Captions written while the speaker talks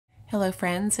Hello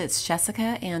friends, it's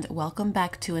Jessica and welcome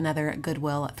back to another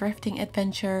Goodwill thrifting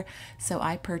adventure. So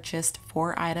I purchased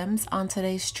 4 items on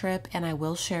today's trip and I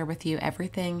will share with you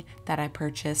everything that I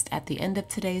purchased at the end of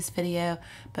today's video.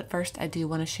 But first I do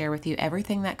want to share with you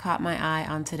everything that caught my eye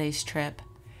on today's trip.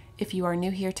 If you are new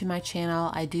here to my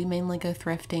channel, I do mainly go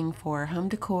thrifting for home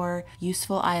decor,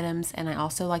 useful items, and I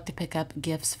also like to pick up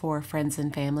gifts for friends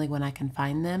and family when I can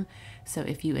find them. So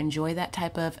if you enjoy that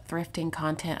type of thrifting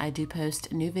content, I do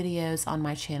post new videos on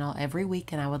my channel every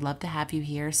week and I would love to have you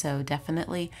here, so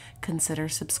definitely consider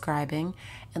subscribing.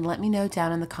 And let me know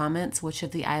down in the comments which of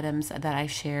the items that I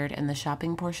shared in the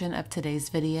shopping portion of today's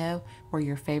video were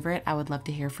your favorite. I would love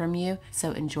to hear from you.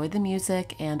 So enjoy the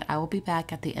music and I will be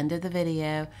back at the end of the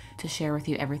video to share with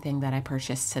you everything that I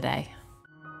purchased today.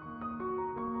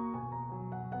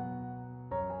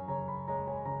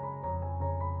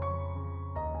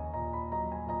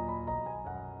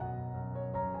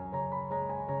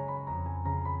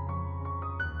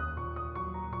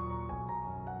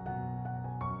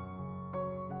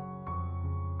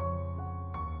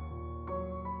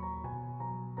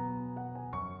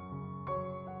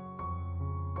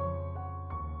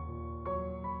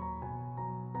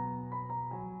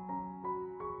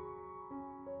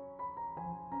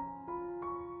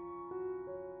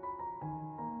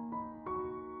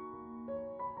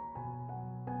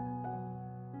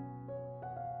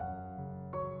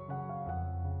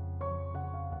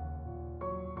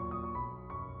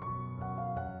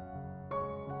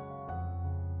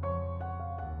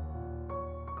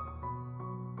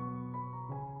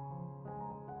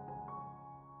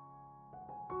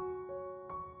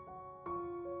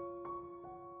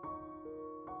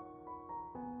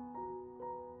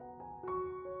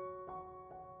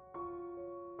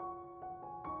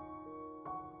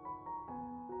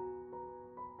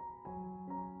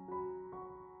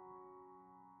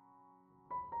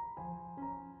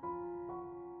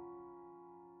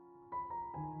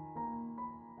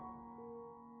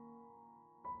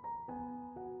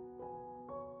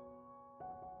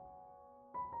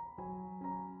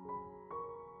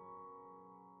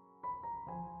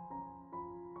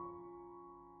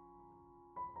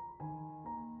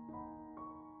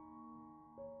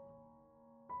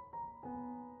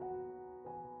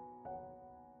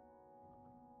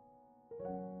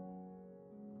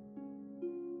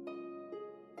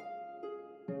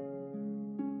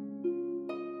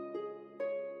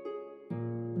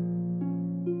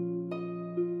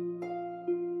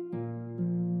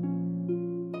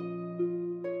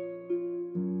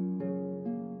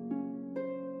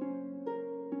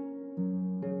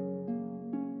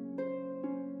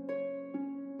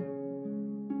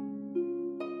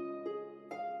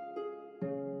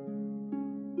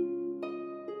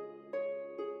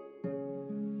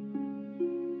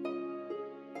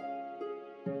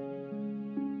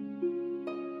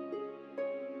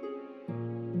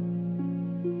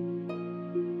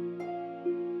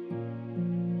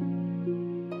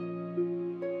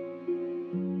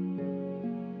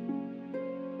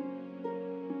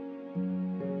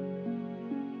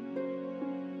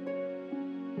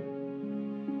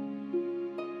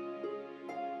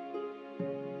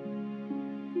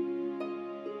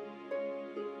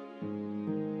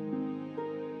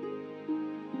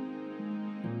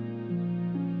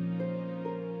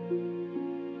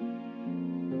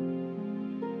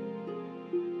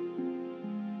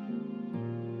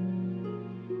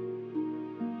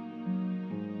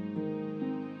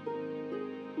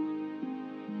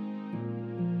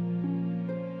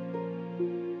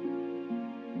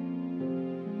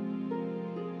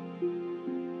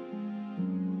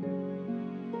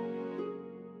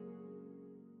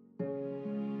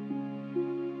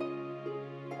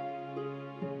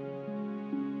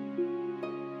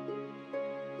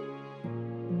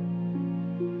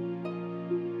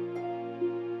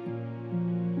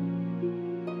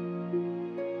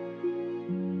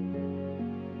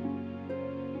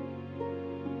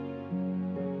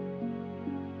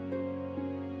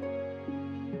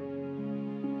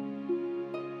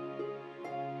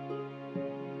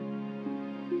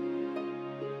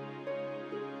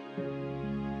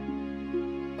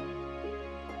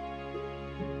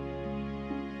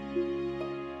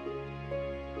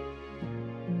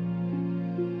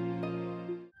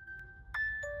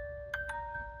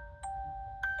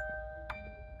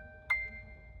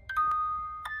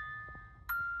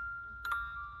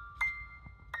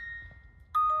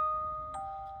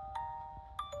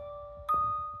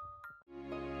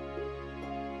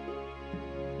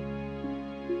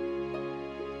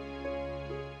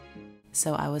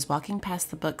 So I was walking past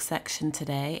the book section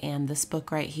today and this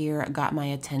book right here got my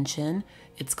attention.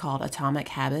 It's called Atomic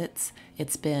Habits.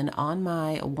 It's been on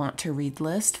my want to read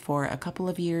list for a couple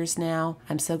of years now.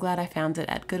 I'm so glad I found it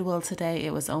at Goodwill today.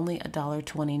 It was only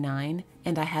 $1.29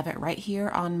 and I have it right here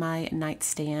on my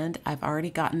nightstand. I've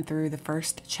already gotten through the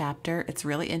first chapter. It's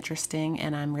really interesting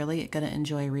and I'm really going to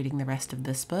enjoy reading the rest of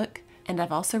this book. And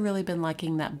I've also really been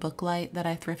liking that book light that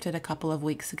I thrifted a couple of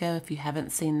weeks ago. If you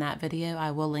haven't seen that video,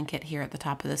 I will link it here at the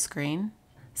top of the screen.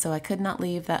 So I could not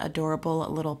leave that adorable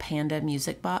little panda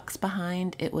music box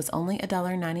behind. It was only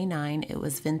 $1.99. It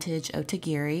was vintage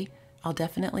Otagiri. I'll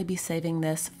definitely be saving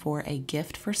this for a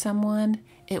gift for someone.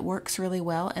 It works really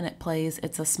well and it plays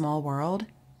It's a Small World.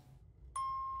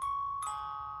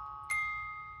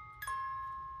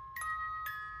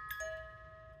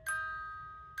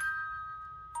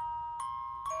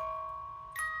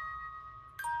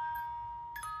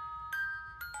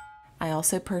 I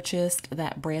also purchased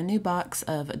that brand new box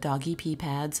of doggy pee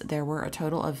pads. There were a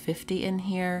total of 50 in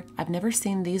here. I've never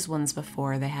seen these ones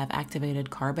before. They have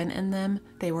activated carbon in them.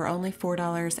 They were only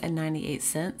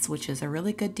 $4.98, which is a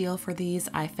really good deal for these.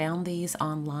 I found these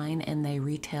online and they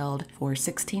retailed for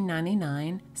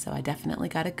 $16.99, so I definitely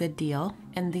got a good deal.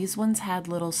 And these ones had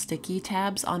little sticky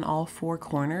tabs on all four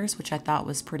corners, which I thought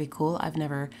was pretty cool. I've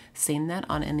never seen that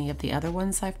on any of the other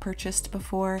ones I've purchased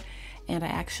before. And I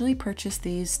actually purchased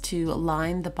these to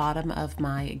line the bottom of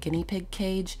my guinea pig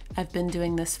cage. I've been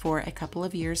doing this for a couple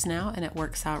of years now and it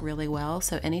works out really well.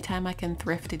 So anytime I can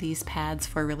thrift these pads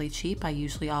for really cheap, I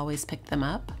usually always pick them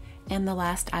up. And the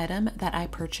last item that I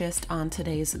purchased on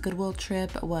today's Goodwill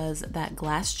trip was that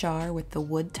glass jar with the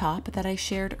wood top that I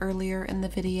shared earlier in the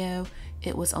video.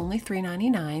 It was only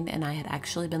 $3.99 and I had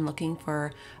actually been looking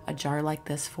for a jar like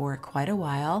this for quite a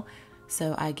while.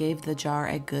 So I gave the jar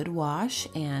a good wash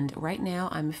and right now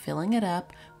I'm filling it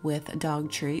up with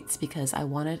dog treats because I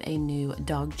wanted a new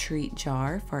dog treat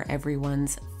jar for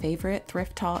everyone's favorite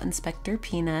thrift haul inspector,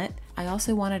 Peanut. I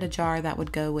also wanted a jar that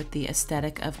would go with the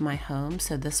aesthetic of my home,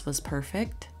 so this was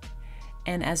perfect.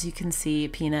 And as you can see,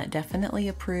 Peanut definitely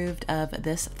approved of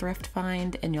this thrift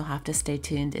find and you'll have to stay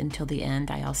tuned until the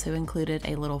end. I also included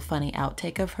a little funny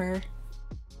outtake of her.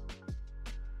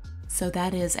 So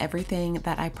that is everything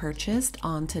that I purchased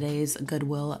on today's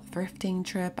Goodwill thrifting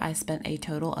trip. I spent a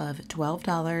total of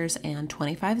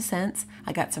 $12.25.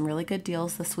 I got some really good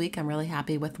deals this week. I'm really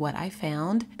happy with what I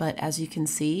found. But as you can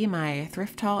see, my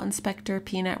thrift haul inspector,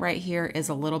 Peanut, right here is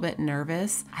a little bit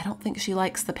nervous. I don't think she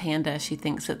likes the panda. She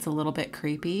thinks it's a little bit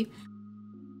creepy.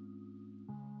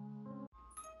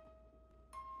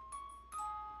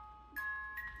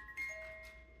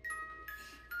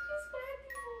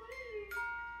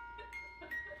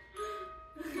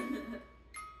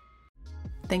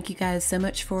 Thank you guys so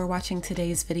much for watching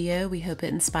today's video. We hope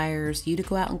it inspires you to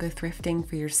go out and go thrifting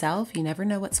for yourself. You never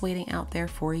know what's waiting out there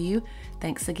for you.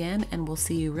 Thanks again, and we'll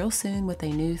see you real soon with a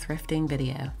new thrifting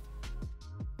video.